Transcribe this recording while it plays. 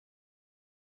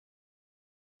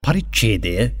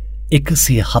පරිච්ඡේදය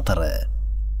 104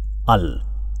 අල්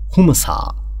හුමසා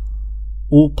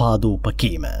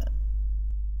ඕපාදූපකීම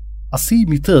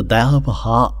අසීමිත දයාව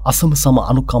හා අසමසම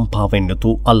අනුකම්පාවෙන්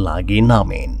යුතු අල්ලාහගේ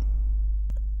නාමයෙන්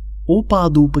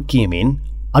ඕපාදූපකීමෙන්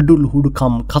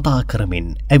අඩුලුහුඩුකම් කතා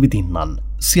කරමින් ඇවිදින්නන්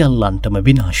සියල්ලන්ටම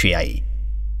විනාශයයි.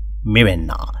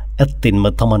 මෙවැන්නා ඇත්තෙන්ම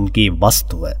තමන්ගේ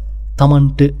වස්තුව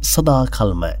තමන්ට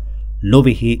සදාකල්ම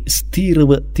ලොවෙහි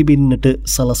ස්ථීරව තිබෙන්නට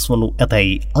සලස්වනු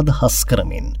ඇතැයි අදහස්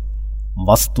කරමින්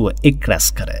වස්තුව එක්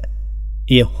රැස් කර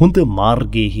එය හොඳ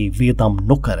මාර්ගයෙහි වියදම්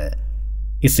නොකර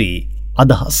එසේ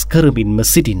අදහස් කරමින්ම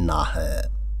සිටින්නාහ.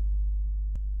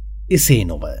 එසේ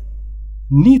නොව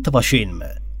නීත වශයෙන්ම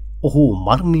ඔහු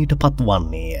මරණයට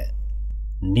පත්වන්නේය.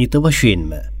 නීත වශයෙන්ම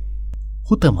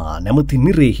හුතමා නැමති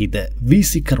නිරේහිද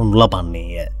වීසි කරනු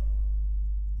ලබන්නේය.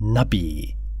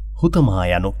 නබී හුතමා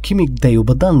යනු කිමික් දැයි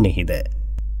ඔබ දන්නේහිද?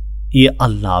 එය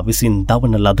අල්ලා විසින්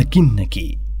දවන ලද ගින්නකි.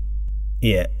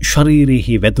 එය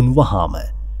ශරීරයෙහි වැදුණු වහාම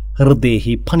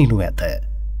හෘදයෙහි පනිනු ඇත.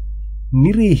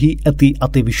 නිරේහි ඇති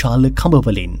අතිවිශාල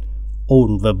කඹවලින්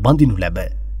ඔවුන්ව බඳිනු ලැබ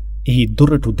එහි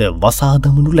දොරටුද වසා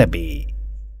දමනු ලැබේ.